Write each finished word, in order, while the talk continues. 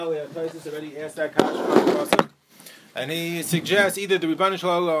Peyos already asked that question, and he suggests either the Rebbeinu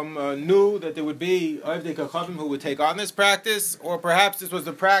Shalom knew that there would be Ovdei Kachavim who would take on this practice, or perhaps this was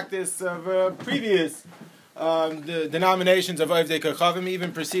the practice of previous the denominations of Ovdei Kachavim,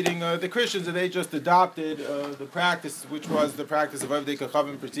 even preceding the Christians, and they just adopted the practice, which was the practice of Ovdei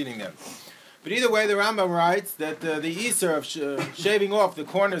Kachavim preceding them. But either way, the Rambam writes that the Isser of shaving off the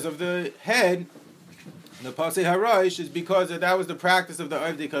corners of the head, the Pasei Harosh, is because that was the practice of the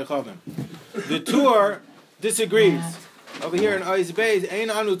Ovdei Kachavim. The Tur disagrees. Over here in Ois Beis, Ein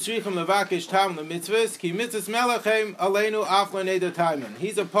anu tzrichim levakish tam lemitzvahs, ki mitzvahs melachem aleinu af l'neder taimen.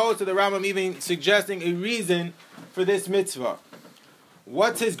 He's opposed to the Rambam even suggesting a reason for this mitzvah.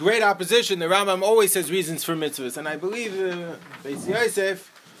 What's his great opposition? The Rambam always says reasons for mitzvahs, and I believe Beis Yosef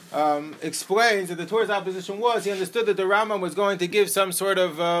explains that the Torah's opposition was he understood that the Rambam was going to give some sort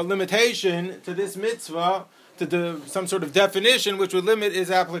of limitation to this mitzvah, to some sort of definition which would limit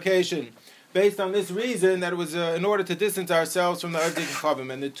its application. Based on this reason, that it was in order to distance ourselves from the Ovdei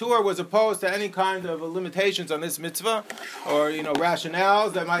Kachavim. And the Torah was opposed to any kind of limitations on this mitzvah, or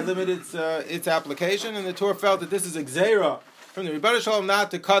rationales that might limit its application. And the Torah felt that this is a gzeira from the Rebbeinu Shalom not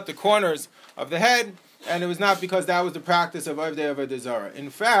to cut the corners of the head, and it was not because that was the practice of Ovdei Avodah Zarah. In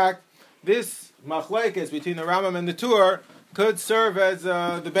fact, this machlekes between the Rambam and the Torah could serve as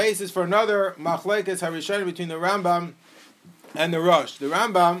the basis for another machlekes harishonim between the Rambam and the Rosh. The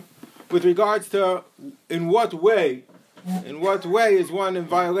Rambam, with regards to in what way is one in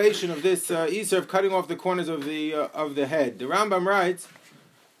violation of this Isser of cutting off the corners of the head. The Rambam writes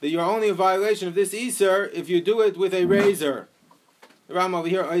that you're only in violation of this Isser if you do it with a razor. The Rambam over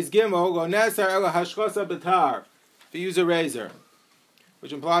here, Ois Gimel, Lo Nesar Ela Hashchosa B'tar, if you use a razor,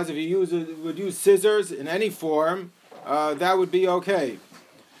 which implies if you would use scissors in any form, that would be okay.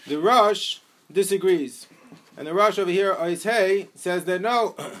 The Rosh disagrees. And the Rosh over here, Ois Hey, says that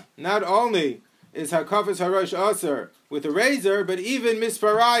no, not only is Hakafas Harosh Aser with a razor, but even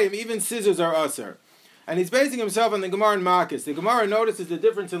Misparayim, even scissors are Aser. And he's basing himself on the Gemara in Makis. The Gemara notices the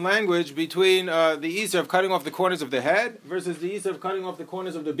difference in language between the Isser of cutting off the corners of the head versus the Isser of cutting off the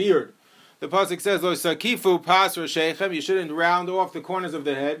corners of the beard. The pasuk says, Lo sakifu pas rashechem, you shouldn't round off the corners of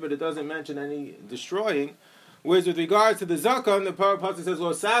the head, but it doesn't mention any destroying. Whereas with regards to the zakon, the pasuk says,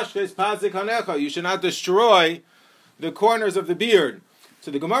 Lo sashches pazik hanecha, you should not destroy the corners of the beard. So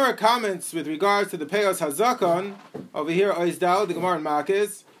the Gemara comments with regards to the Peyos hazakon, over here, Oizdal, the Gemara in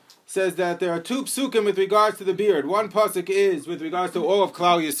Makis, says that there are two psukim with regards to the beard. One pasuk is with regards to all of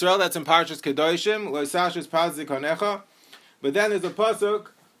Klal Yisrael, that's in Parshas Kedoshim, Lo sashches pazik hanecha. But then there's a pasuk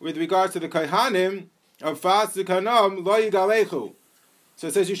with regards to the Kaihanim of Fas Zikanam Lo Yigalechu. So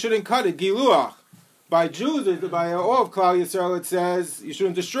it says you shouldn't cut it, Giluach. By Jews, by all of Klal Yisrael, it says you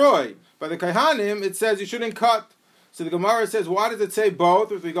shouldn't destroy. By the Kaihanim, it says you shouldn't cut. So the Gemara says, why does it say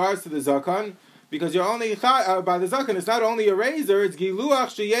both with regards to the Zakan? Because you're only by the Zakan, it's not only a razor, it's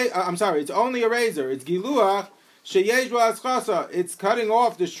Giluach it's only a razor. It's Giluach Sheyesh V'Aschasa. It's cutting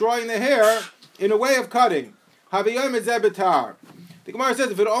off, destroying the hair in a way of cutting. Haviyom Ezebetar. The Gemara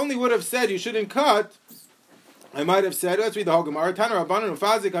says, if it only would have said you shouldn't cut, I might have said, let's read the whole Gemara. Tana Rabbanan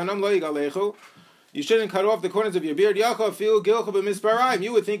Ufazik Anam Lo Yigalechu. You shouldn't cut off the corners of your beard. Yachav fil gilcha b'misparayim.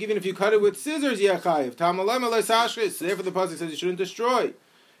 You would think even if you cut it with scissors, yachayiv. Tamalem alei sashris. Therefore, the pasuk says you shouldn't destroy.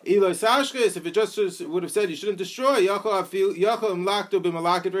 Eloi sashris. If it just would have said you shouldn't destroy, yachav fil yachav imlakto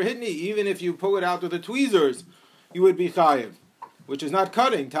b'malakit verhitni. Even if you pull it out with the tweezers, you would be chayiv, which is not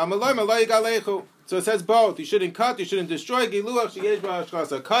cutting. Tamalem alei galechu. So it says both. You shouldn't cut. You shouldn't destroy. Giluach sheyesh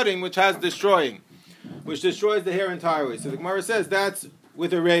b'ashchasa. Cutting, which has destroying, which destroys the hair entirely. So the Gemara says that's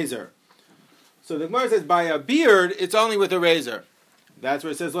with a razor. So the Gemara says by a beard, it's only with a razor. That's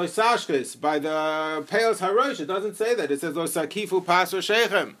where it says lo sashkis. By the Peyos Harosh, it doesn't say that. It says lo sakifu pas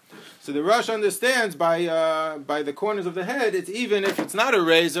shechem. So the Rosh understands by the corners of the head, it's even if it's not a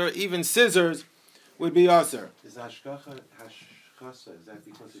razor, even scissors would be aser. Is hashchasa, is that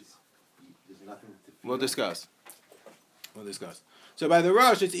because there's nothing to feel? We'll discuss. So by the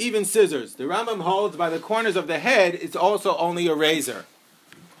Rosh, it's even scissors. The Rambam holds by the corners of the head, it's also only a razor.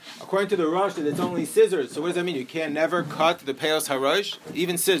 According to the Rosh, that it's only scissors. So what does that mean? You can never cut the Peyos Harosh?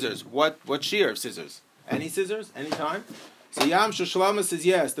 Even scissors. What shear of scissors? Any scissors? Any time? So Yam Shoshlama says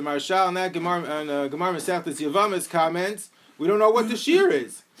yes. The Marshal and that Gemara Masechtas Yevamos comments, we don't know what the shear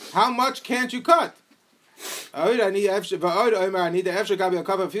is. How much can't you cut? Who says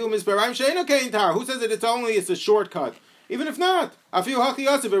that it's a shortcut? Even if not. From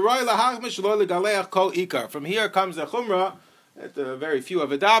here comes the Chumrah that very few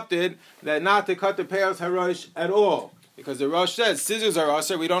have adopted, that not to cut the Peyos Harosh at all. Because the Rosh says scissors are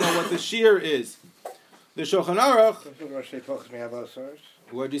aser, we don't know what the shear is. The Shulchan Aruch...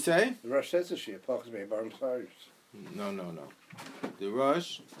 What'd you say? The Rosh says a Shiur. Pachas me Barim Cyrus. No. The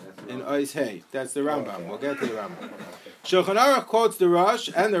Rosh in Ois Hey. That's the Rambam. Okay. We'll get to the Rambam. Shulchan Aruch quotes the Rosh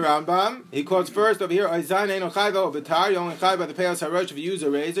and the Rambam. He quotes first over here, Ois Zayin Eino Chai Bo B'Tar. You only chai by the Peyos HaRosh if you use a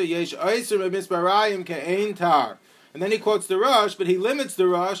razor. Yesh Oiser B'Misparayim Ke'ein Tar. And then he quotes the Rosh, but he limits the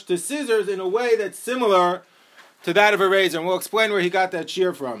Rosh to scissors in a way that's similar to that of a razor. And we'll explain where he got that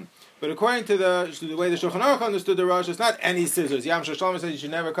shear from. But according to the way the Shulchan Aruch understood the Rosh, it's not any scissors. Yam Shlomo says you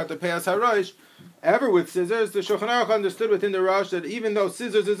should never cut the Peyos HaRosh ever with scissors. The Shulchan Aruch understood within the Rosh that even though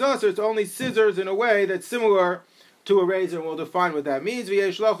scissors is usher, it's only scissors in a way that's similar to a razor, and we'll define what that means.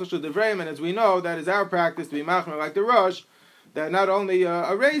 And as we know, that is our practice to be machmer like the Rosh, that not only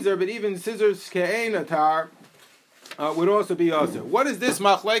a razor, but even scissors ke'ein atar would also be usher. What is this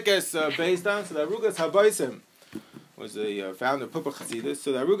machlekes based on? So the Arugas Habaysim was the founder of Pupa Chasidus.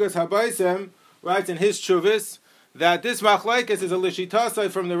 So the Arugas Habaysim writes in his Chuvis that this machlekes is a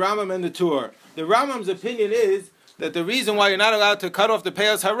lishitasai from the Rambam and the Tur. The Rambam's opinion is that the reason why you're not allowed to cut off the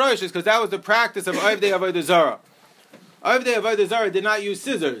Peyos HaRosh is because that was the practice of Ovdei Avodah Zarah. Ovdei Avodah Zarah did not use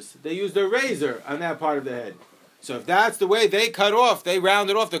scissors. They used a razor on that part of the head. So if that's the way they cut off, they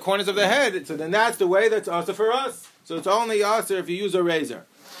rounded off the corners of the head, so then that's the way that's also for us. So it's only also if you use a razor.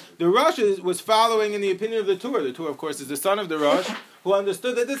 The Rosh was following in the opinion of the Tur. The Tur, of course, is the son of the Rosh, who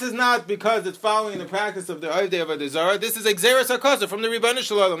understood that this is not because it's following the practice of the Ovdei Avodah Zarah. This is Exeris HaKosah from the Ribbon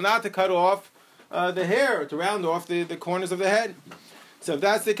Shalom, not to cut off the hair, to round off the corners of the head. So if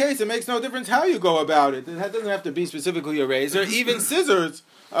that's the case, it makes no difference how you go about it. It doesn't have to be specifically a razor. Even scissors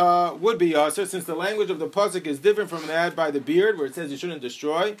would be yasser, since the language of the pasuk is different from that by the beard, where it says you shouldn't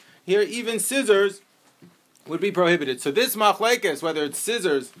destroy. Here, even scissors would be prohibited. So this machlekes, whether it's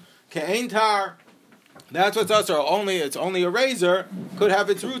scissors, ke'ein tar, that's what's yasser. It's only a razor, could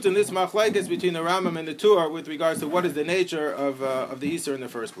have its roots in this machlekes between the Rambam and the Tur with regards to what is the nature of the Isser in the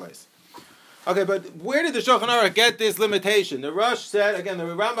first place. Okay, but where did the Shulchan Aruch get this limitation? The Rosh said, again, the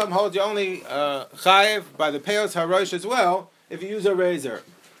Rambam holds you only chayiv by the Peyos HaRosh as well if you use a razor.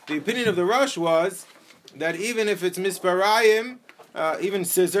 The opinion of the Rosh was that even if it's misparayim, even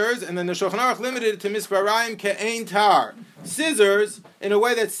scissors, and then the Shulchan Aruch limited it to misparayim ke'ein tar, scissors in a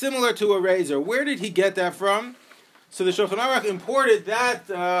way that's similar to a razor. Where did he get that from? So the Shulchan Aruch imported that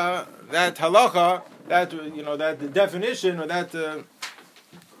halacha, that definition, or that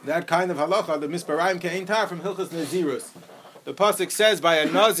kind of halacha, the misparayim ke'ein tar, from Hilchos Nazirus. The pasuk says by a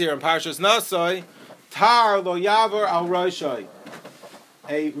nazir in Parshas Nasai, tar lo yavar al roshai.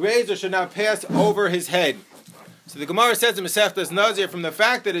 A razor should not pass over his head. So the Gemara says in Masechtas Nazir, from the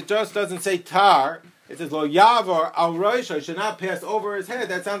fact that it just doesn't say tar, it says lo yavar al roshai, should not pass over his head.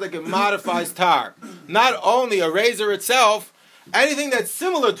 That sounds like it modifies tar. Not only a razor itself, anything that's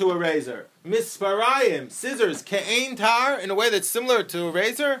similar to a razor, misparayim, scissors, ke'ein tar, in a way that's similar to a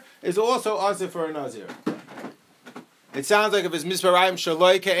razor, is also asur for a nazir. It sounds like if it's misparayim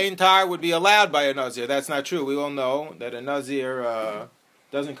shaloi ke'ein tar would be allowed by a nazir. That's not true. We all know that a nazir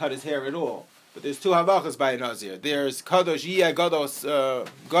doesn't cut his hair at all. But there's two halachas by a nazir. There's kadosh yeh gado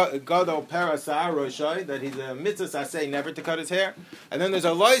parasar roshai, that he's a mitzvah saseh never to cut his hair, and then there's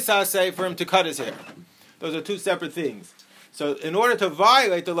a loy saseh for him to cut his hair. Those are two separate things. So in order to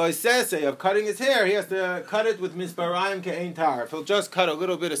violate the loy saseh of cutting his hair, he has to cut it with misparayim ke'ein tar. If he'll just cut a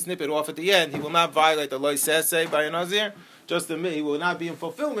little bit of snippet off at the end, he will not violate the loy saseh by a nazir. He will not be in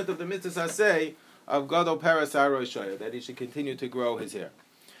fulfillment of the mitzvah saseh of gado parasar roshai, that he should continue to grow his hair.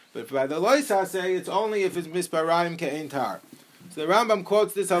 But by the loy saseh, it's only if it's misparayim ke'ein tar. So the Rambam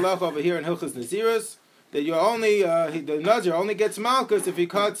quotes this halacha over here in Hilchos Nazirus, that the nazir only gets malchus if he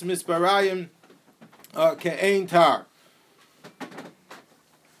cuts misparayim ke'ein tar.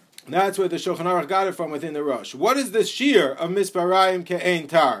 That's where the Shulchan Aruch got it from within the Rosh. What is the shear of misparayim ke'ein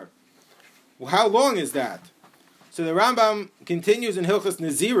tar? Well, how long is that? So the Rambam continues in Hilchos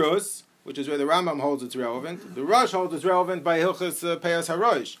Nazirus, which is where the Rambam holds it's relevant. The Rosh holds it's relevant by Hilchos Peyos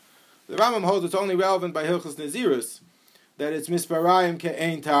HaRosh. The Rambam holds it's only relevant by Hilchos Nazirus, that it's misparayim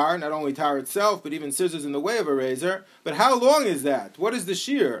ke'ein tar, not only tar itself, but even scissors in the way of a razor. But how long is that? What is the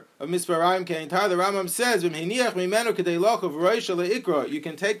shear of misparayim ke'ein tar? The Rambam says, you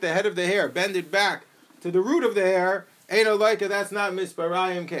can take the head of the hair, bend it back to the root of the hair, that's not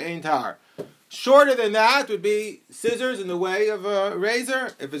misparayim ke'ein tar. Shorter than that would be scissors in the way of a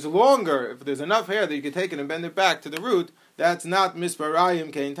razor. If it's longer, if there's enough hair that you can take it and bend it back to the root, that's not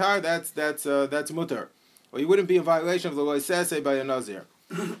misparayim ke'ein tar, that's mutar. Or you wouldn't be in violation of the loy saseh by a nazir.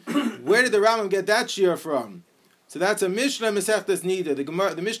 Where did the Rambam get that shear from? So that's a Mishnah Masechtas Nida.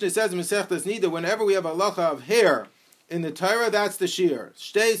 The Mishnah says in Masechtas Nida, whenever we have a halacha of hair in the Torah, that's the shear.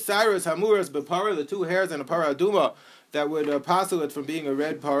 Shtei Cyrus Hamuras Bepara, the two hairs in a para aduma that would apostle it from being a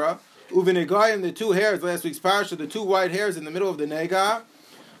red para. Uvinegayim, the two hairs, last week's parsha, the two white hairs in the middle of the nega.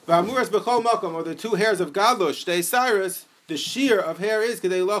 V'amuras b'chol makom, or the two hairs of galush, they cyrus, the shear of hair is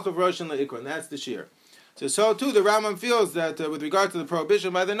kedei loch of rosh and leikron. That's the shear. So too, the Rambam feels that with regard to the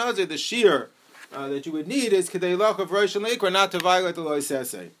prohibition by the Nazir, the shear that you would need is kedei loch of rosh and leikron, not to violate the lois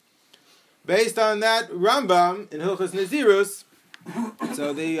sesei. Based on that Rambam in Hilchos Nazirus,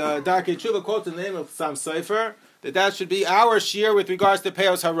 so the Darkei Tshuva quotes in the name of Sam Sefer that should be our shear with regards to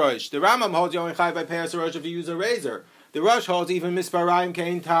Peyos HaRosh. The Rambam holds you only chai by Peyos HaRosh if you use a razor. The Rosh holds even Misparayim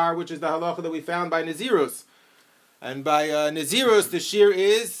Kein Tar, which is the halacha that we found by Nazirus. And by Nazirus, the shear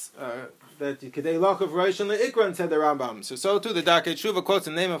is that Kedei Loch of Rosh and Le'ikron, said the Rambam. So too, the Darkei Tshuva quotes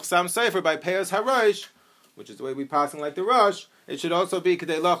in the name of Sam Sefer by Peyos HaRosh, which is the way we passing like the Rosh. It should also be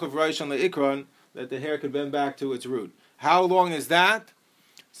Kedei Loch of Rosh and Le'ikron, that the hair could bend back to its root. How long is that?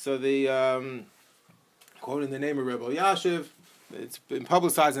 So the quote in the name of Rebbe Yashiv, it's been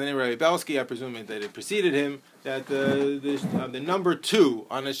publicized in the name of Rabbi Belsky, I presume that it preceded him, that the number 2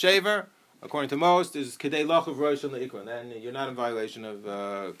 on a shaver, according to most, is Kedei Loch of Rosh and Le'ikron. Then you're not in violation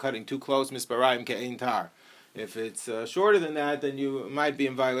of cutting too close, Misparayim Ke'ein Tar. If it's shorter than that, then you might be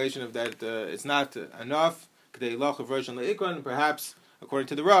in violation of that. It's not enough, Kedei Loch of Rosh and Le'ikron. Perhaps, according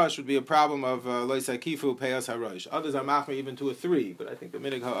to the Rosh, would be a problem of Lois HaKifu Peyos HaRosh. Others are machmer even to a 3, but I think the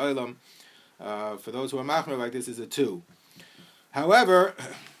Minig HaOlam, for those who are machmer like this, is a 2. However,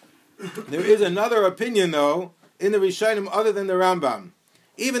 there is another opinion, though, in the Rishonim other than the Rambam.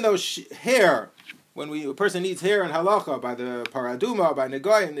 Even though hair, when a person needs hair in halacha, by the paraduma, by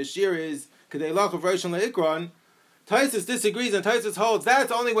Negoyim, the shear is Kedei Loch of Rosh and Le'ikron, Taisus disagrees, and Taisus holds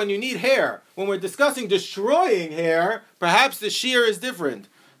that's only when you need hair. When we're discussing destroying hair, perhaps the shear is different.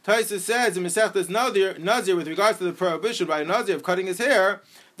 Taisus says in Masechtas Nazir, with regards to the prohibition by a Nazir of cutting his hair,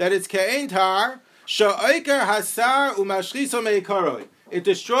 that it's Ke'ein Tar, Sha'oiker Hasar Umashriso Me'ikaroi. It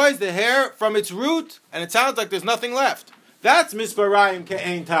destroys the hair from its root, and it sounds like there's nothing left. That's Misparayim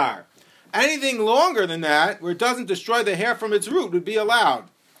Ke'ein Tar. Anything longer than that, where it doesn't destroy the hair from its root, would be allowed.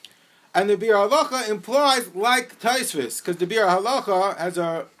 And the Bir Halacha implies like Taisvis, because the Bir Halacha has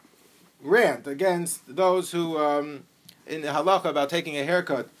a rant against those who, in the Halacha about taking a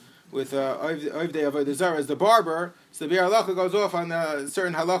haircut with Ovdei Avodah Zarah as the barber, so the Bir Halacha goes off on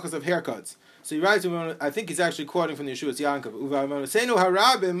certain halachas of haircuts. So he writes, I think he's actually quoting from the Yeshua's Yankov.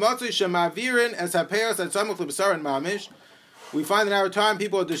 We find in our time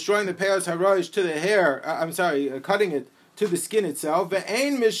people are destroying the Peyos HaRosh to the hair, cutting it to the skin itself.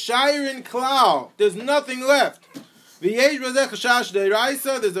 Ve'ein mishayrin klal. There's nothing left. V'yesh rozeh chashash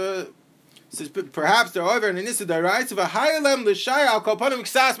deiraisa. There's perhaps they're over in the nisa deiraisa. V'hayalem l'shayr al kolpanim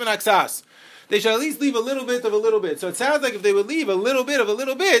ksas min aksas. They should at least leave a little bit of a little bit. So it sounds like if they would leave a little bit of a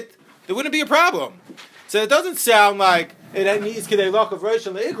little bit, there wouldn't be a problem. So it doesn't sound like it needs Kedei Loch of Rosh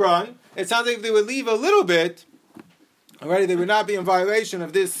and Le'ikron. It sounds like if they would leave a little bit, already they would not be in violation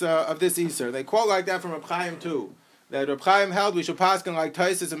of this Easter. They quote like that from Reb Chaim too. That Reb Chaim held we should paskin like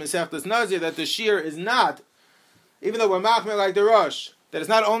Taisus and Masechtas Nazir, that the shear is not, even though we're machmer like the Rosh, that it's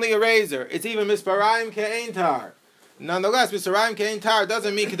not only a razor, it's even Misparayim Ke'ein Tar. Nonetheless, Misparayim Ke'ein Tar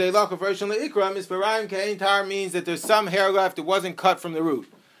doesn't mean Kedei Loch of Rosh and Le'ikron. Misparayim Ke'ein Tar means that there's some hair left that wasn't cut from the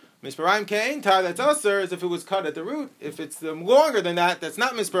root. Misparayim Ke'ein Tar, that's usher, is if it was cut at the root. If it's longer than that, that's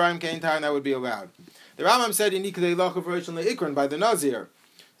not Misparayim Ke'ein Tar, and that would be allowed. The Rambam said you need Kedei Loch of Rosh and Le'ikron by the Nazir.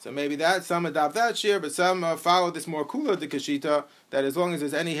 So maybe that, some adopt that shear, but some follow this more kula de kashita, that as long as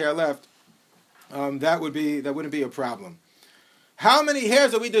there's any hair left, that wouldn't be a problem. How many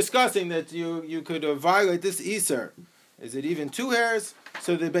hairs are we discussing that you could violate this Easter? Is it even 2 hairs?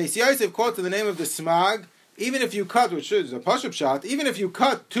 So the Beis Yosef quotes in the name of the Smag, even if you cut, which is a pashup shot, even if you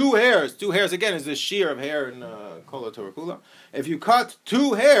cut 2 hairs again is the shear of hair in Kol Torah Kula. If you cut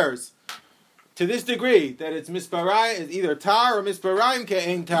 2 hairs to this degree that it's misparayim, it's either tar or misparayim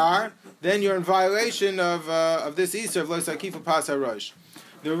ke'ein tar, then you're in violation of this Easter of Lo Sakifu Pas HaRosh.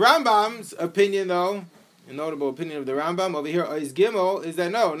 The Rambam's opinion, though, a notable opinion of the Rambam over here, Ois Gimel, is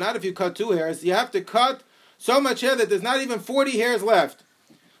that no, not if you cut 2 hairs. You have to cut so much hair that there's not even 40 hairs left.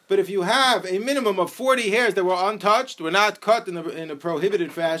 But if you have a minimum of 40 hairs that were untouched, were not cut in a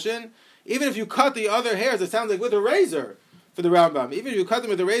prohibited fashion, even if you cut the other hairs, it sounds like with a razor for the Rambam. Even if you cut them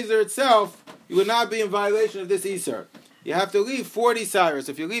with the razor itself, you would not be in violation of this Easter. You have to leave 40 cyrus.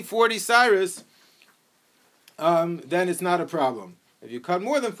 If you leave 40 cyrus, then it's not a problem. If you cut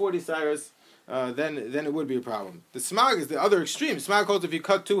more than 40 cyrus, then it would be a problem. The Smag is the other extreme. Smag holds if you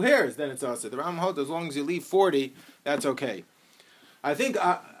cut 2 hairs, then it's also. The Rambam holds as long as you leave 40, that's okay. I think,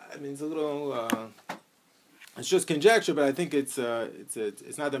 it's a little it's just conjecture, but I think it's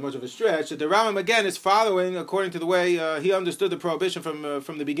not that much of a stretch. That the Rambam again is following according to the way he understood the prohibition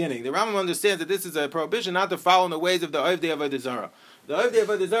from the beginning. The Rambam understands that this is a prohibition not to follow in the ways of the Ovdei Avodah Zarah. The Ovdei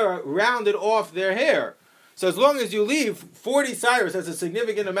Avodah Zarah rounded off their hair. So as long as you leave 40 cyrus as a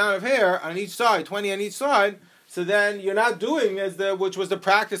significant amount of hair on each side, 20 on each side, so then you're not doing which was the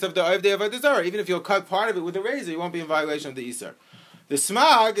practice of the Ovdei Avodah Zarah. Even if you'll cut part of it with a razor, you won't be in violation of the Isser. The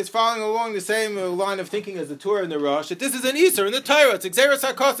Smag is following along the same line of thinking as the Torah and the Rosh, that this is an Isser in the Torah. It's Xeris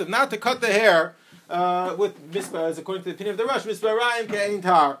HaKosav, not to cut the hair with Mispah, as according to the opinion of the Rosh, Misparayim Ke'ein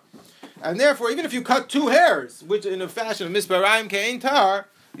Tar. And therefore, even if you cut 2 hairs, which in a fashion of Misparayim Ke'ein Tar,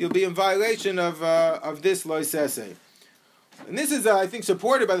 you'll be in violation of this Lo Seseh. And this is, I think,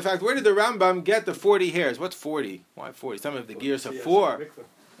 supported by the fact, where did the Rambam get the 40 hairs? What's 40? Why 40? Some of the gears have 4.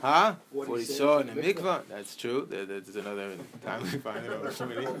 Huh? 40 saw in a mikvah. That's true. There's another time we find it.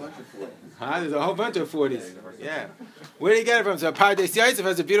 There's a whole bunch of 40s. Yeah. Where did he get it from? So Pardes Yosef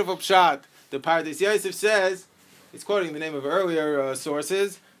has a beautiful pshat. The Pardes Yosef says, he's quoting the name of earlier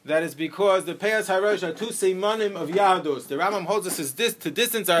sources, that is because the Peyos HaRosh are 2 simanim of Yahadus. The Rambam holds us to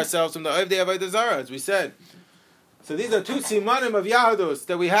distance ourselves from the Ovdei Avodah Zarah, as we said. So these are 2 simanim of Yahadus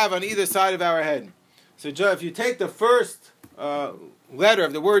that we have on either side of our head. So if you take the first letter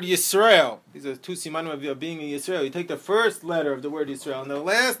of the word Yisrael, these are 2 simanim of being in Yisrael. You take the first letter of the word Yisrael, and the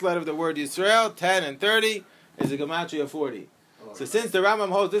last letter of the word Yisrael, 10 and 30, is a gematria of 40. So since the Rambam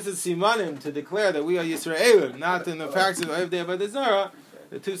holds this is simanim to declare that we are Yisraelim, not in the practice of Ovdei Avodah Zarah,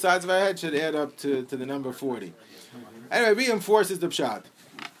 the 2 sides of our head should add up to the number 40. Anyway, reinforces the pshat.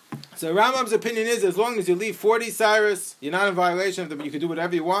 So Rambam's opinion is, as long as you leave 40 cyrus, you're not in violation of you can do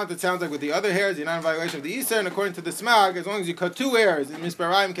whatever you want. It sounds like with the other hairs, you're not in violation of the Isser, and according to the Smag, as long as you cut 2 hairs in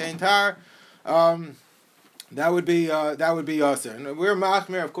Misparayim Ke'ein Tar, that would be Yasser. And we're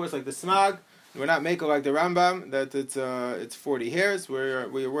Machmir, of course, like the Smag. We're not Meko like the Rambam, that it's 40 hairs. We're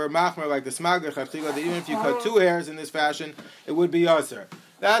Machmir like the Smag, that even if you cut 2 hairs in this fashion, it would be Yasser.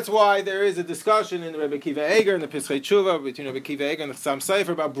 That's why there is a discussion in the Rabbi Kiva Eger and the Pischei Tshuva between Rabbi Kiva Eger and the Chassam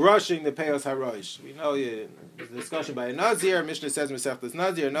Sofer about brushing the Peyos HaRosh. We know there's a discussion by a Nazir. Mishnah says Masechtas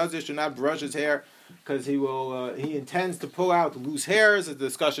Nazir. A Nazir should not brush his hair because he intends to pull out loose hairs. There's a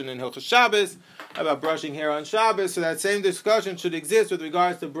discussion in Hilchos Shabbos about brushing hair on Shabbos. So that same discussion should exist with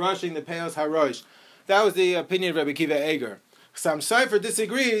regards to brushing the Peyos HaRosh. That was the opinion of Rabbi Kiva Eger. Chassam Sofer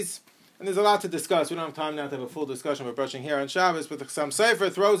disagrees. And there's a lot to discuss. We don't have time now to have a full discussion about brushing hair on Shabbos, but the Chassam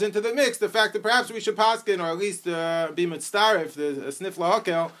Sofer throws into the mix the fact that perhaps we should paskin, or at least be mitzdarif, the snif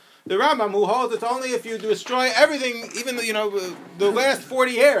lahakel, the Rambam, who holds it's only if you destroy everything, even the last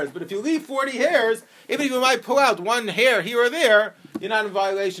 40 hairs. But if you leave 40 hairs, even if you might pull out 1 hair here or there, you're not in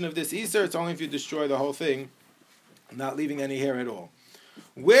violation of this Isser. It's only if you destroy the whole thing, not leaving any hair at all.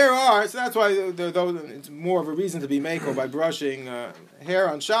 So that's why it's more of a reason to be mako by brushing hair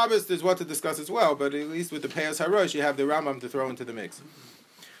on Shabbos. There's what to discuss as well, but at least with the Peyos HaRosh, you have the Rambam to throw into the mix.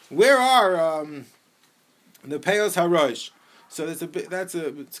 Where are the Peyos HaRosh? So that's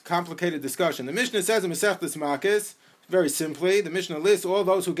a complicated discussion. The Mishnah says in Masechtas Makos, very simply, the Mishnah lists all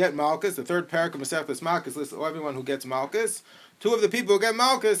those who get Malkus. The 3rd parak of Masechtas Makos lists everyone who gets Malkus. 2 of the people who get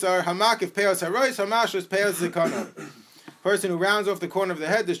Malkus are Hamakif Peyos HaRosh, Hamashos Peyos Zikana. Person who rounds off the corner of the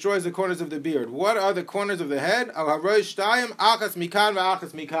head destroys the corners of the beard. What are the corners of the head? Al harosh shtayim achas mikan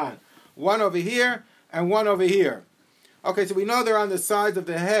v'achas mikan. 1 over here and 1 over here. Okay, so we know they're on the sides of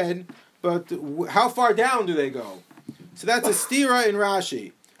the head, but how far down do they go? So that's a stira in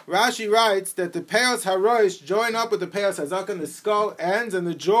Rashi. Rashi writes that the Peyos HaRosh join up with the Peyos HaZakan, the skull ends, and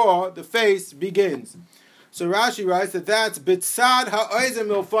the jaw, the face, begins. So Rashi writes that that's bitzad ha'oizem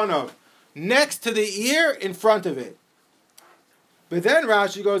milfonov, next to the ear, in front of it. But then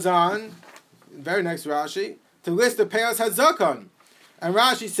Rashi goes on, very next Rashi, to list the Peyos HaZakan. And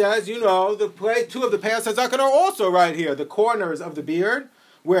Rashi says, 2 of the Peyos HaZakan are also right here, the corners of the beard,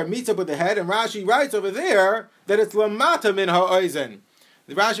 where it meets up with the head. And Rashi writes over there that it's lamata min ha'oizen.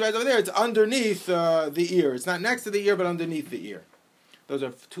 The Rashi writes over there, it's underneath the ear. It's not next to the ear, but underneath the ear. Those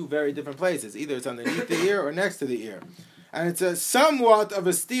are 2 very different places. Either it's underneath the ear or next to the ear. And it's a somewhat of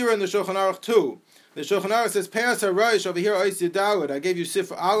a stira in the Shulchan Aruch too. The Shulchan Aruch says, Peyos HaRosh, over here, Ois Yudalid. I gave you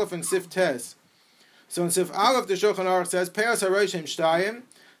Sif Aleph and Sif Tes. So in Sif Aleph, the Shulchan Aruch says, Peyos HaRosh Hem Shtayim,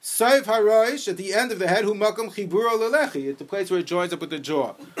 Soif HaRosh, at the end of the head, Hu Makom Chiburo Lelechi, at the place where it joins up with the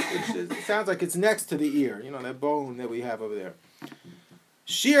jaw. Which sounds like it's next to the ear, that bone that we have over there.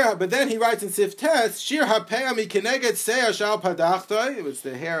 Shiur, but then he writes in Sif Tes, Shiur HaPeah Mikeneged Seah Shal Padachtoi, it was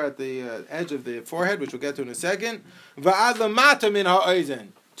the hair at the edge of the forehead, which we'll get to in a second, Va'ad Lamata Min HaOizen,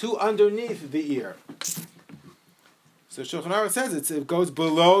 to underneath the ear. So Shulchan Aruch says it goes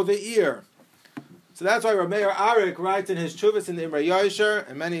below the ear. So that's why Rabbi Arik writes in his Chuvas in the Imre Yosher,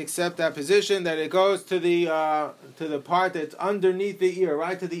 and many accept that position, that it goes to the part that's underneath the ear,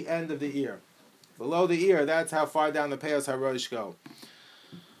 right to the end of the ear. Below the ear, that's how far down the Peyos HaRosh go.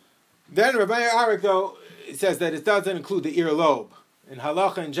 Then Rabbi Arik, though, says that it doesn't include the ear lobe. In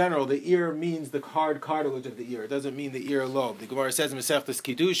halacha in general, the ear means the hard cartilage of the ear. It doesn't mean the ear lobe. The Gemara says in Masechtas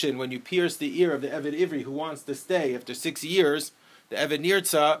Kiddushin, when you pierce the ear of the Eved Ivri who wants to stay after 6 years, the Eved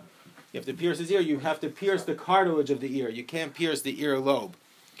Nirtza, you have to pierce his ear. You have to pierce the cartilage of the ear. You can't pierce the ear lobe.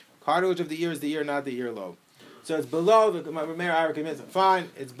 Cartilage of the ear is the ear, not the ear lobe. So it's below the. My Rabbi Arik admits, fine.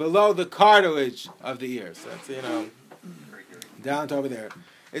 It's below the cartilage of the ear. So that's down to over there.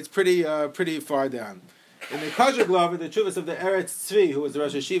 It's pretty far down. In the Kosher Glover, the Chuvas of the Eretz Tzvi, who was the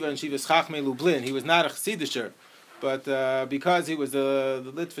Rosh Hashiva and Shivas Chachmei Lublin, he was not a Chassidisher, but because he was the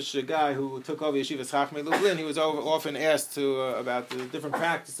Litvish guy who took over Yeshivas Chachmei Lublin, he was often asked about the different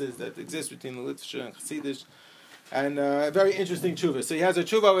practices that exist between the Litvish and Chassidish, and a very interesting Chuvah. So he has a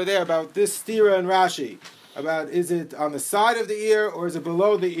Chuvah over there about this stira and Rashi, about is it on the side of the ear or is it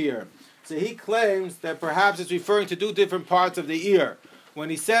below the ear? So he claims that perhaps it's referring to 2 different parts of the ear. When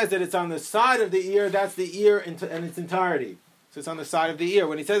he says that it's on the side of the ear, that's the ear in its entirety. So it's on the side of the ear.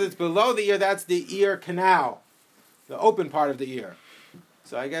 When he says it's below the ear, that's the ear canal, the open part of the ear.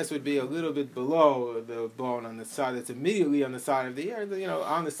 So I guess it would be a little bit below the bone on the side. That's immediately on the side of the ear,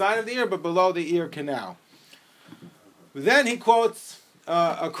 on the side of the ear, but below the ear canal. Then he quotes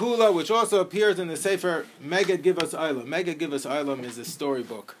a kula, which also appears in the Sefer Meged Givas Olam. Meged Givas Olam is a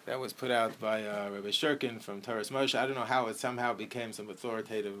storybook that was put out by Rabbi Shurkin from Torah Moshe. I don't know how it somehow became some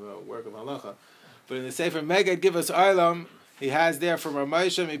authoritative work of halacha, but in the Sefer Meged Givas Olam, he has there from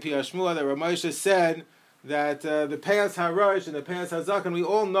Ramosha Mipi Shmuel that Ramosha said that the Peyos HaRosh and the Peyos HaZakan, we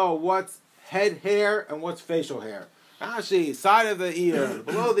all know what's head hair and what's facial hair. Actually, side of the ear,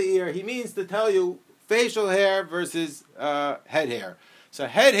 below the ear, he means to tell you facial hair versus head hair. So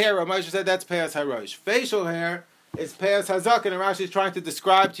head hair, Ramosha said, that's Peyos HaRosh. Facial hair is Peyos HaZakan, and Rashi is trying to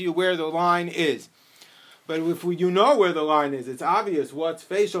describe to you where the line is. But if you know where the line is, it's obvious what's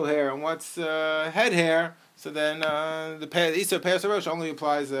facial hair and what's head hair, so then the Isa Peyos HaRosh only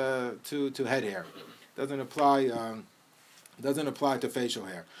applies to head hair. Doesn't apply to facial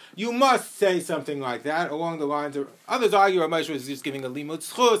hair. You must say something like that along the lines of, others argue Rav was just giving a limud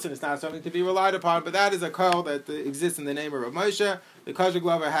schus and it's not something to be relied upon, but that is a call that exists in the name of Rav Moshe. The Kosher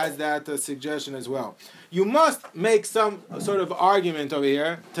Glover has that suggestion as well. You must make some sort of argument over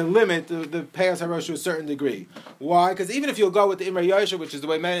here to limit the Peyos HaRosh to a certain degree. Why? Because even if you'll go with the Imre Yosher, which is the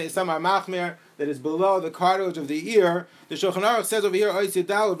way many, some are machmir, that is below the cartilage of the ear, the Shulchan Aruch says over here,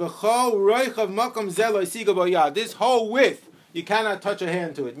 this whole width, you cannot touch a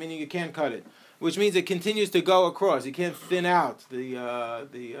hand to it, meaning you can't cut it, which means it continues to go across. You can't thin out the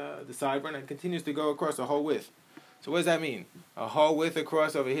sideburn, and it continues to go across the whole width. So what does that mean? A whole width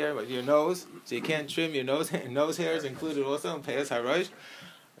across over here, like your nose, so you can't trim your nose hairs included also in Peyos HaRosh.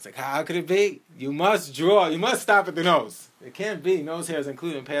 It's like, how could it be? You must stop at the nose. It can't be nose hairs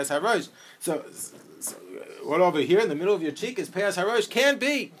included in Peyos HaRosh. So what over here in the middle of your cheek is Peyos HaRosh? Can't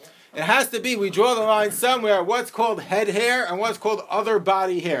be. It has to be, we draw the line somewhere, what's called head hair and what's called other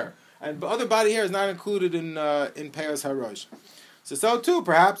body hair. And other body hair is not included in Peyos HaRosh. So too,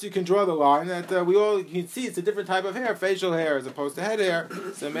 perhaps you can draw the line that you can see it's a different type of hair, facial hair as opposed to head hair.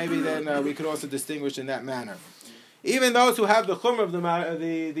 So maybe then we could also distinguish in that manner. Even those who have the chumrah of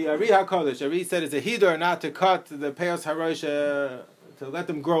the Ari HaKodesh, Ari said it's a hidur not to cut the Peyos HaRosh, to let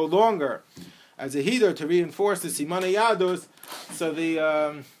them grow longer, as a hidur to reinforce the Simana Yadus. So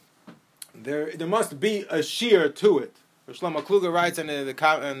there must be a shiur to it. Shlomo Kluger writes in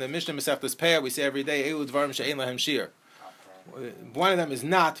the Mishnah Masechtas Peyah, we say every day, Elu dvarim she'ein lahem shiur. One of them is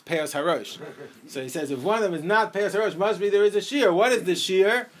not Peyos HaRosh. So he says, if one of them is not Peyos HaRosh, must be there is a shiur. What is the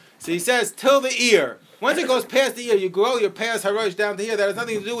shiur? So he says, till the ear. Once it goes past the ear, you grow your Peyos HaRosh down to here. That has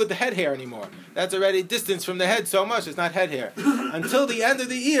nothing to do with the head hair anymore. That's already distance from the head so much. It's not head hair. Until the end of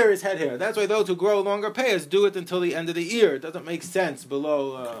the ear is head hair. That's why those who grow longer Peyos do it until the end of the ear. It doesn't make sense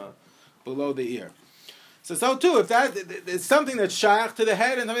below the ear. So too, if that is something that's shaykh to the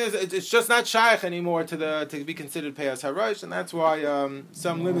head, and it's just not shaykh anymore to be considered Peyos HaRosh, and that's why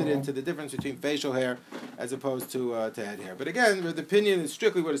some limit it to the difference between facial hair as opposed to head hair. But again, the opinion is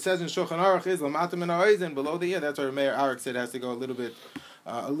strictly what it says in Shulchan Aruch is l'matam min ha'ozen, below the ear. That's why Meir Arik said it has to go a little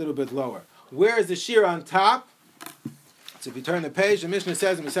bit lower. Where is the shear on top? So if you turn the page, the Mishnah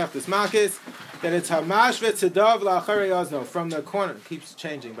says in Masechtas Makis that it's hamashvet tzadav la'acharei ozno, from the corner. It keeps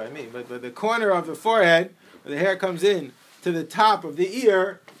changing by me, but the corner of the forehead, where the hair comes in to the top of the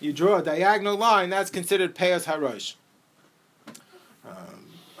ear, you draw a diagonal line. That's considered Peyos HaRosh.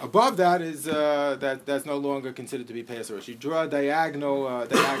 above that is that's no longer considered to be Peyos Rosh. You draw a diagonal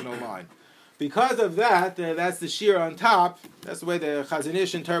line. Because of that, that's the Shiur on top. That's the way the Chazon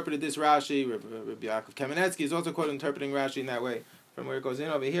Ish interpreted this Rashi. Rabbi Yaakov Kamenetsky is also quoted interpreting Rashi in that way. From where it goes in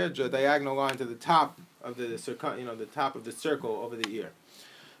over here, draw a diagonal line to the top of the the top of the circle over the ear.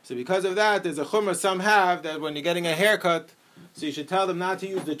 So because of that, there's a chumrah some have that when you're getting a haircut, so you should tell them not to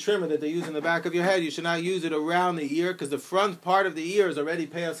use the trimmer that they use in the back of your head. You should not use it around the ear because the front part of the ear is already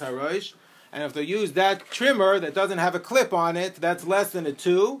Peyos HaRosh. And if they use that trimmer that doesn't have a clip on it, that's less than a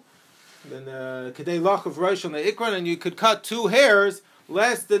 2. Then Kedei Lach of Rosh on the Ikron, and you could cut 2 hairs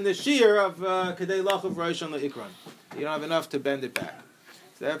less than the Shiur of Kedei Lach of Rosh on the Ikron. You don't have enough to bend it back.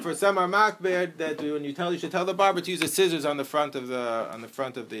 So therefore, some are makbid that when you should tell the barber to use the scissors on the front of the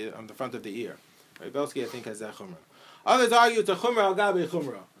ear. Rabbi Belsky, I think, has that chumrah. Others argue it's a chumrah al gabi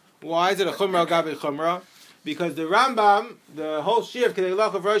chumrah. Why is it a chumrah al gabi chumrah? Because the Rambam, the whole Shiur of Kedei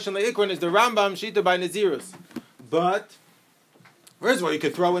Lach of Rosh on the Ikron is the Rambam shita by Nazirus. But first of all, you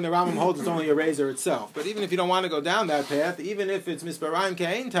could throw in the Rambam holds it's only a razor itself. But even if you don't want to go down that path, even if it's Misparayim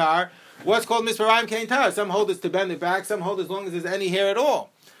Kein Tar, what's called Misparayim Kein Tar? Some hold it's to bend it back, some hold as long as there's any hair at all.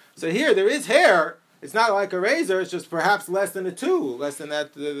 So here, there is hair. It's not like a razor, it's just perhaps less than a 2, less than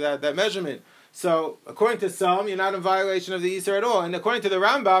that measurement. So, according to some, you're not in violation of the Yisur at all. And according to the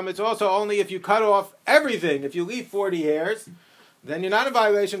Rambam, it's also only if you cut off everything. If you leave 40 hairs, then you're not in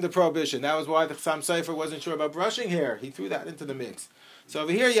violation of the prohibition. That was why the Chassam Sofer wasn't sure about brushing hair. He threw that into the mix. So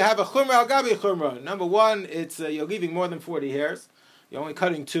over here you have a chumrah al gabi chumrah. Number one, it's you're leaving more than 40 hairs. You're only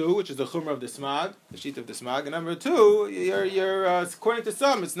cutting 2, which is the chumrah of the smag, the sheet of the smag. And number 2, you're according to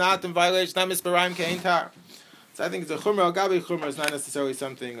some, it's not in violation, not misparayim kein tar. So I think it's a chumrah al gabi chumrah. It's not necessarily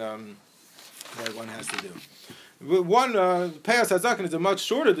something that one has to do. One, Peyos HaZaken is a much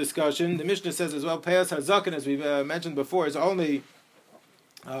shorter discussion. The Mishnah says as well, Peyos HaZaken, as we've mentioned before, is only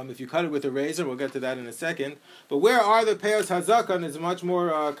if you cut it with a razor. We'll get to that in a second. But where are the Peyos HaZaken is a much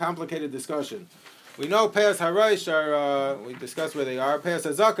more complicated discussion. We know Peyos HaRosh are, we discussed where they are. Peyos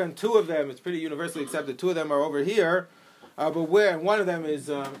HaZaken, 2 of them, it's pretty universally accepted, 2 of them are over here. But where, and one of them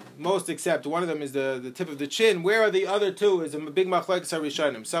is most accepted, one of them is the tip of the chin. Where are the other 2 is a big machlokes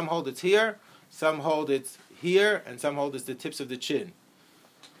harishonim. Some hold it's here, some hold it's here, and some hold it's the tips of the chin.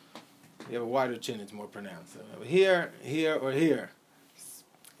 You have a wider chin, it's more pronounced. Here, here, or here.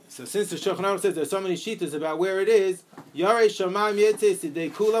 So since the Shulchan Aruch says there's so many shitas about where it is, Yarei Shamayim Yetzei Sidei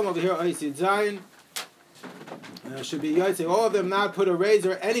Kulam, over here Oisid Zayin, should be Yetzei. All of them not put a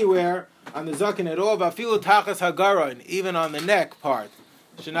razor anywhere on the zaken at all, Vafilu Tachas Hagaron, even on the neck part.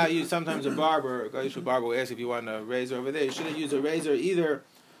 Should not use, sometimes a barber will ask if you want a razor over there. You shouldn't use a razor either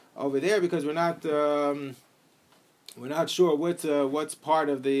over there because we're not sure what's part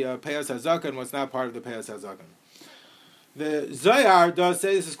of the Peyos HaZaken and what's not part of the Peyos HaZaken. The Zohar does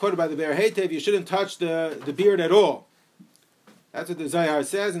say, this is quoted by the Be'er Heitev, you shouldn't touch the beard at all. That's what the Zohar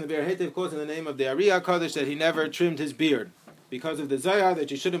says, and the Be'er Heitev quotes in the name of the Ari HaKadosh that he never trimmed his beard. Because of the Zohar, that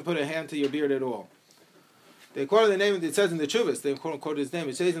you shouldn't put a hand to your beard at all. They quote the name, it says in the Chuvas, they quote his name,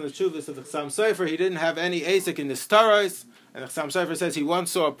 it says in the Chuvas of the Chassam Sofer, he didn't have any Asik in the Staros, and the Chassam Sofer says he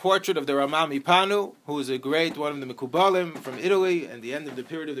once saw a portrait of the Ramami Panu, who was a great, one of the Mekubalim from Italy, and the end of the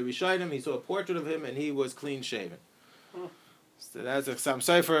period of the Rishonim, he saw a portrait of him, and he was clean shaven. So that's the Chassam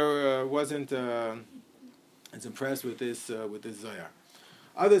Sofer wasn't as impressed with this Zohar.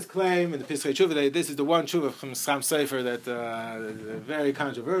 Others claim in the Pischei Tshuva this is the one Tshuva from Chassam Sofer that very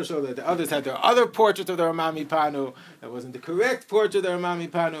controversial. That the others had their other portrait of the Ramami Panu that wasn't the correct portrait of the Ramami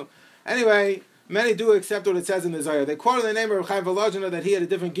Panu. Anyway, many do accept what it says in the Zohar. They quote the name of Chaim Volozhiner that he had a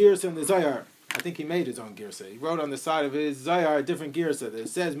different girsa in the Zohar. I think he made his own girsa. He wrote on the side of his Zohar a different girsa. It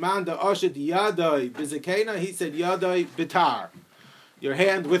says Manda Oshid Yadai Bizekena. He said Yadai Bitar. Your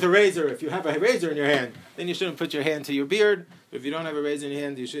hand with a razor. If you have a razor in your hand, then you shouldn't put your hand to your beard. If you don't have a razor in your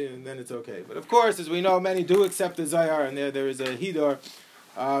hand, you should, then it's okay. But of course, as we know, many do accept the Zohar, and there is a hidor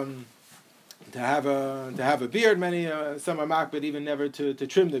to have a beard. Many some are makbid even never to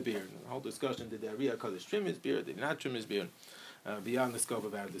trim the beard. The whole discussion: did the Ari HaKadosh trim his beard? Did he not trim his beard? Beyond the scope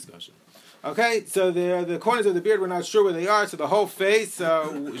of our discussion. Okay, so the corners of the beard we're not sure where they are. So the whole face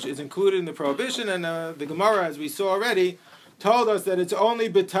is included in the prohibition, and the Gemara, as we saw already, told us that it's only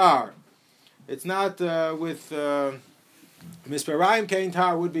bitar. It's not with misparayim kein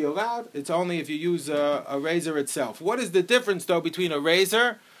tar would be allowed. It's only if you use a razor itself. What is the difference though between a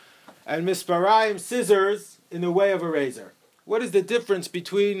razor and misparayim scissors in the way of a razor? What is the difference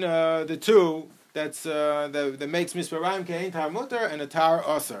between the two that makes misparayim kein tar mutar and a tar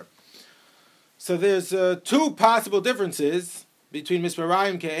osar? So there's 2 possible differences between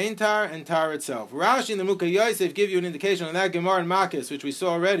Misparayim Ke'ein Tar and Tar itself. Rashi and the Mukha Yosef give you an indication on that Gemara in Makis, which we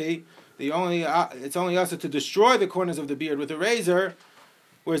saw already. It's only also to destroy the corners of the beard with a razor,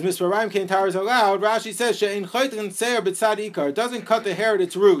 whereas Misparayim Ke'ein Tar is allowed. Rashi says She'ein Chaytrin Seir B'tzad Ikar. It doesn't cut the hair at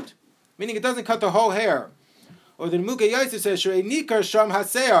its root, meaning it doesn't cut the whole hair. Or the Mukha Yosef says She'ein Nikar Sham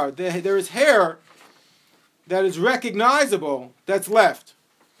Haseir. There is hair that is recognizable that's left.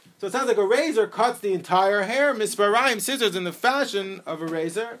 So it sounds like a razor cuts the entire hair. Misparayim, scissors in the fashion of a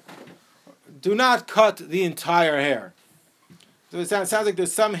razor, do not cut the entire hair. So it sounds like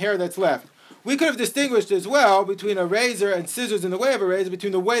there's some hair that's left. We could have distinguished as well between a razor and scissors in the way of a razor,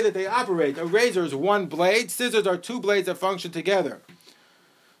 between the way that they operate. A razor is one blade, scissors are two blades that function together.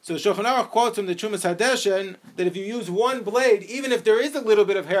 So Shulchan Aruch quotes from the Chumas Hadeshen that if you use one blade, even if there is a little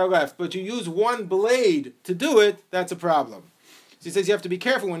bit of hair left, but you use one blade to do it, that's a problem. So he says you have to be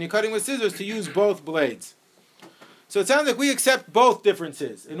careful when you're cutting with scissors to use both blades. So it sounds like we accept both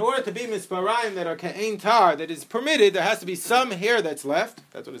differences. In order to be misparayim that are ke'ein tar, that is permitted, there has to be some hair that's left.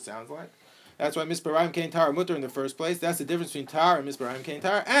 That's what it sounds like. That's why misparayim ke'ein tar are mutter in the first place. That's the difference between tar and misparayim ke'ein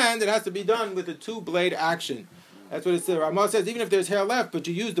tar. And it has to be done with a two-blade action. That's what it says. Ramah says even if there's hair left, but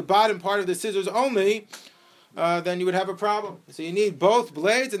you use the bottom part of the scissors only, then you would have a problem. So you need both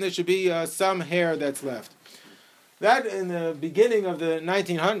blades, and there should be some hair that's left. That in the beginning of the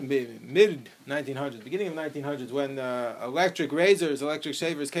mid-1900s, beginning of 1900s, when electric razors, electric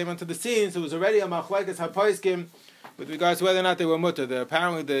shavers came onto the scene, so it was already a machlekes hapoiskim with regards to whether or not they were mutter.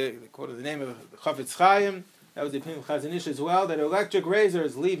 Apparently, they quoted the name of Chafetz Chaim, that was the opinion of Chazon Ish as well, that electric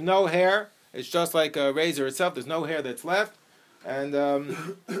razors leave no hair. It's just like a razor itself. There's no hair that's left. And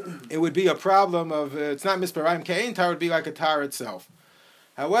it would be a problem of, it's not misparayim ke'ein tar, it would be like a tar itself.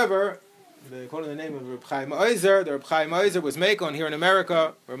 However, according to the name of Reb Chaim Oizer, the Reb Chaim Oizer was Mekon here in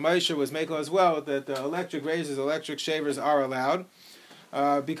America, or Moshe was Mekon as well, that electric razors, electric shavers are allowed,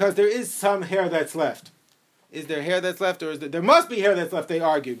 because there is some hair that's left. Is there hair that's left, or is there must be hair that's left, they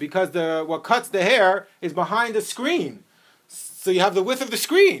argue, because what cuts the hair is behind the screen. So you have the width of the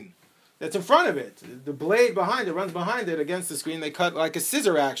screen that's in front of it. The blade behind it runs behind it against the screen. They cut like a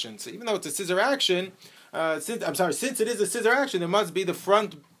scissor action. So even though it's a scissor action, since it is a scissor action, there must be the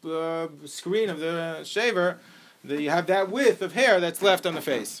front screen of the shaver that you have that width of hair that's left on the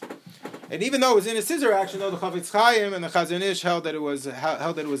face. And even though it was in a scissor action, though the Chafetz Chaim and the Chazon Ish held that it was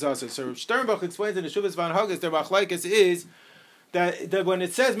also. So Sternbach explains in the Shuvas Van Haggis, their machlekes is that when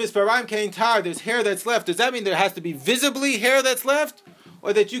it says misparayim ke'ein tar, there's hair that's left. Does that mean there has to be visibly hair that's left,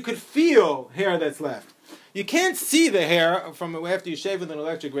 or that you could feel hair that's left? You can't see the hair from after you shave with an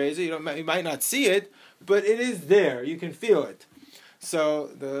electric razor. You might not see it, but it is there. You can feel it. So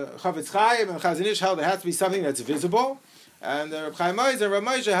the Chafetz Chaim and Chazon Ish held there has to be something that's visible, and the Reb Chaim Oizer and Rav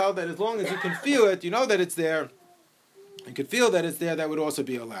Moshe held that as long as you can feel it, you know that it's there, you could feel that it's there, that would also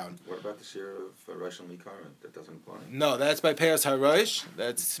be allowed. What about the Shiur of Rosh and Mikarim? That doesn't apply. No, that's by Peyos HaRosh.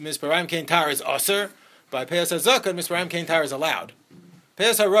 That's misparayim ke'ein tar is aser. By Peyos HaZakan, misparayim ke'ein tar is allowed.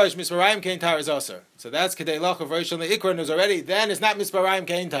 Peyos HaRosh, misparayim ke'ein tar is aser. So that's Kedei Lach of Rosh and Ikron is already, then it's not misparayim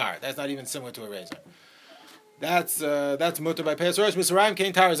ke'ein tar. That's not even similar to a razor. That's mutter by Peyos HaRosh. Misparayim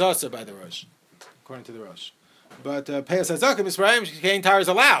ke'ein tar is aser by the Rosh, according to the Rosh. But Peyos HaZakan, misparayim ke'ein tar is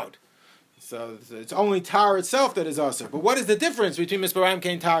allowed. So it's only tar itself that is aser. But what is the difference between misparayim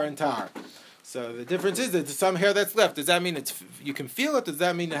ke'ein tar and tar? So the difference is that there's some hair that's left. Does that mean you can feel it? Does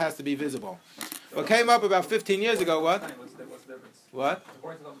that mean it has to be visible? What came up about 15 years ago, what? What's the difference? What?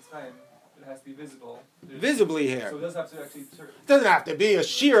 According to the time, it has to be visible. Visibly hair. So it does have to actually... It doesn't have to be a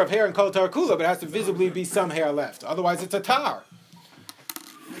shear of hair in kol tar kula, but it has to visibly be some hair left. Otherwise, it's a tar.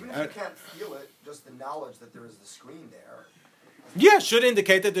 Even if you can't feel it, just the knowledge that there is the screen there. Yeah, should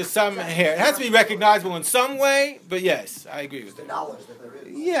indicate that there's some hair. It has to be recognizable in some way, but yes, I agree with The that. knowledge that there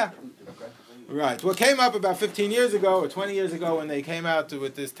is. Yeah. Okay. Right. What came up about 15 years ago or 20 years ago when they came out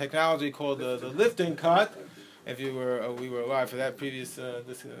with this technology called the lifting cut. If we were alive for that previous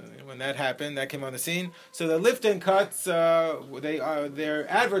when that happened, that came on the scene. So the lifting cuts, their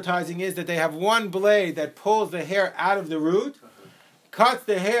advertising is that they have one blade that pulls the hair out of the root, cuts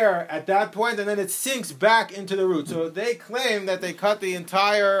the hair at that point, and then it sinks back into the root. So they claim that they cut the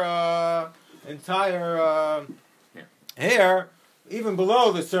entire hair even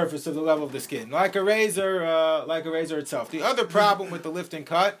below the surface of the level of the skin, like a razor itself. The other problem with the lifting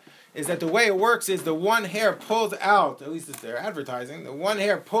cut is that the way it works is the one hair pulls out, at least it's their advertising, the one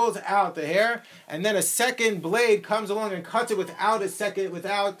hair pulls out the hair, and then a second blade comes along and cuts it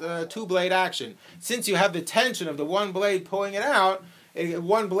without two-blade action. Since you have the tension of the one blade pulling it out,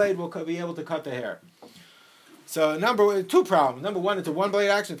 one blade will be able to cut the hair. So two problems. Number one, it's a one blade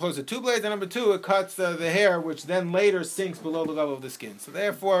action opposed to two blades, and number two, it cuts the hair, which then later sinks below the level of the skin. So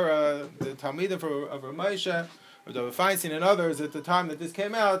therefore, the Talmidim of Rav Moshe, or Rabbi Feinstein and others at the time that this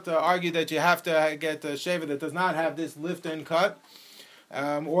came out argued that you have to get a shaver that does not have this lift and cut,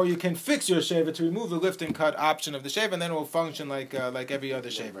 or you can fix your shaver to remove the lift and cut option of the shaver, and then it will function like every other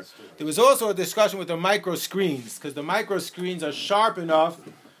shaver. There was also a discussion with the micro screens, because the micro screens are sharp enough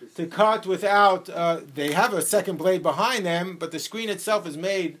to cut without, they have a second blade behind them, but the screen itself is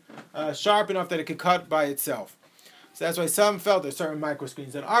made sharp enough that it could cut by itself. So that's why some felt there's certain micro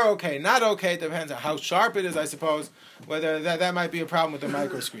screens that are okay, not okay. It depends on how sharp it is, I suppose, whether that might be a problem with the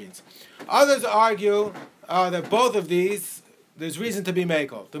micro screens. Others argue that both of these, there's reason to be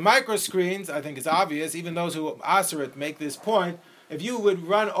makel. The micro screens, I think it's obvious, even those who answer it make this point. If you would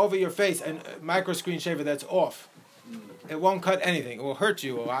run over your face a micro screen shaver that's off, it won't cut anything. It will hurt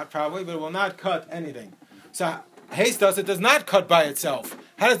you a lot, probably, but it will not cut anything. So Hastos, it does not cut by itself.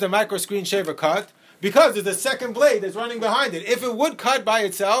 How does the micro screen shaver cut? Because there's a second blade that's running behind it. If it would cut by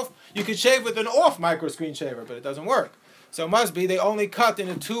itself, you could shave with an off micro screen shaver, but it doesn't work. So it must be they only cut in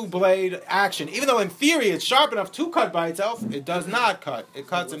a two-blade action. Even though in theory it's sharp enough to cut by itself, it does not cut. It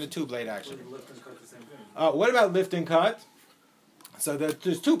cuts in a two-blade action. What about lift and cut? So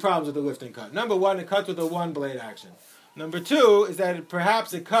there's two problems with the lift and cut. Number one, it cuts with a one-blade action. Number two is that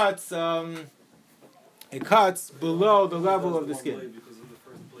perhaps it cuts below the level of the skin.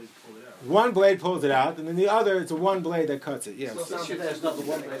 One blade pulls it out, and then the other, it's a one blade that cuts it. Yes.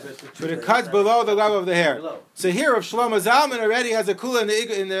 But it cuts below the level of the hair. So here, Rav Shlomo Zalman already has a kula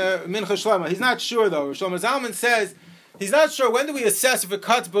in the Mincha Shlomo. He's not sure, though. Rav Shlomo Zalman says he's not sure when do we assess if it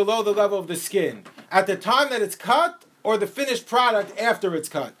cuts below the level of the skin. At the time that it's cut, or the finished product after it's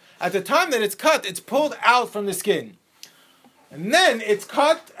cut. At the time that it's cut, it's pulled out from the skin. And then it's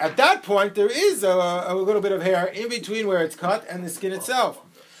cut. At that point, there is a little bit of hair in between where it's cut and the skin itself.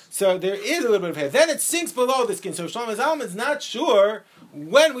 So there is a little bit of hair. Then it sinks below the skin. So Shlomo Zalman is not sure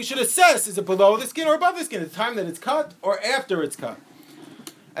when we should assess, is it below the skin or above the skin? At the time that it's cut or after it's cut.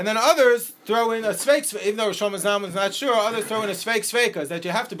 And then others throw in a sveik, even though Shlomo Zalman is not sure, others throw in a sveikas, that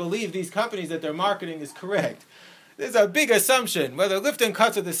you have to believe these companies that their marketing is correct. There's a big assumption. Whether lift and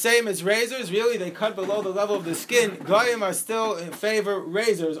cuts are the same as razors, really they cut below the level of the skin. Goyim are still in favor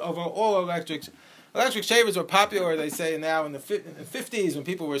razors over all electrics. Electric shavers were popular, they say now, in the 50s when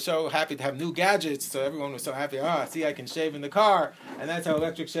people were so happy to have new gadgets. So everyone was so happy, see, I can shave in the car. And that's how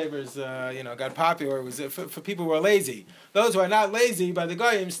electric shavers got popular. It was for people who are lazy. Those who are not lazy, by the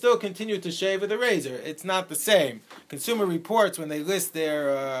Goyim, still continue to shave with a razor. It's not the same. Consumer Reports, when they list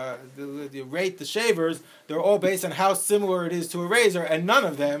their, they rate the shavers, they're all based on how similar it is to a razor, and none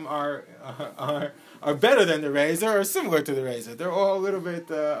of them are better than the razor or similar to the razor. They're all a little bit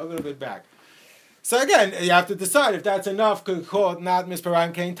back. So again, you have to decide if that's enough to call it not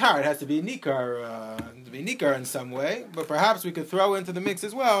misparayim kein tar. It has to be nikar in some way. But perhaps we could throw into the mix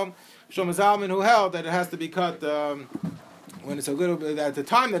as well Shlomo Zalman, who held that it has to be cut when it's a little bit, at the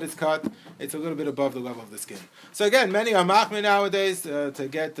time that it's cut, it's a little bit above the level of the skin. So again, many are machmir nowadays to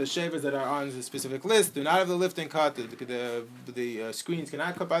get the shavers that are on the specific list, do not have the lift and cut, the screens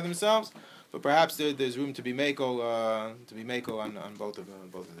cannot cut by themselves. But perhaps there's room to be makel on both of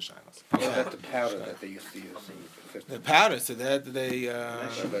the shilas. What about the powder that they used to use? The powder, so that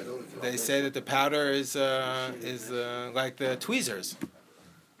they say that the powder is like the tweezers.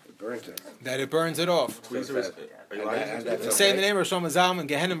 It burns it. That it burns it off. Tweezers. They say in the name of Shlomo Zalman,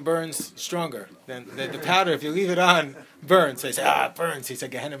 Gehenim burns stronger than the powder. If you leave it on, burns. They say, it burns. He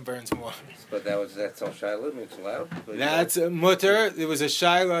said Gehenim burns more. But that's all shiloh. It's allowed. That's mutter. There was a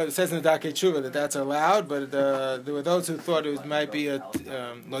shiloh. It says in the Darkei Tshuva that's allowed, but there were those who thought it might be a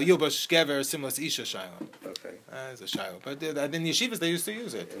lo yilbash shkever similar to isha shiloh. Okay. It's a shiloh, but in yeshivas they used to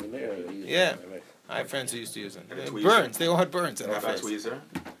use it. In the mirror, they use Yeah, it. I have friends who used to use it. It tweezer. burns. They all had burns in their What about face. tweezer?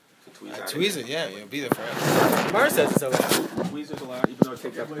 Tweezer, yeah, you'll be there forever. Gemara says it's allowed. Tweezer's allowed, even though it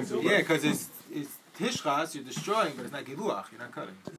takes out completely. Yeah, because it's tishchas, you're destroying, but it's not giluach, you're not cutting.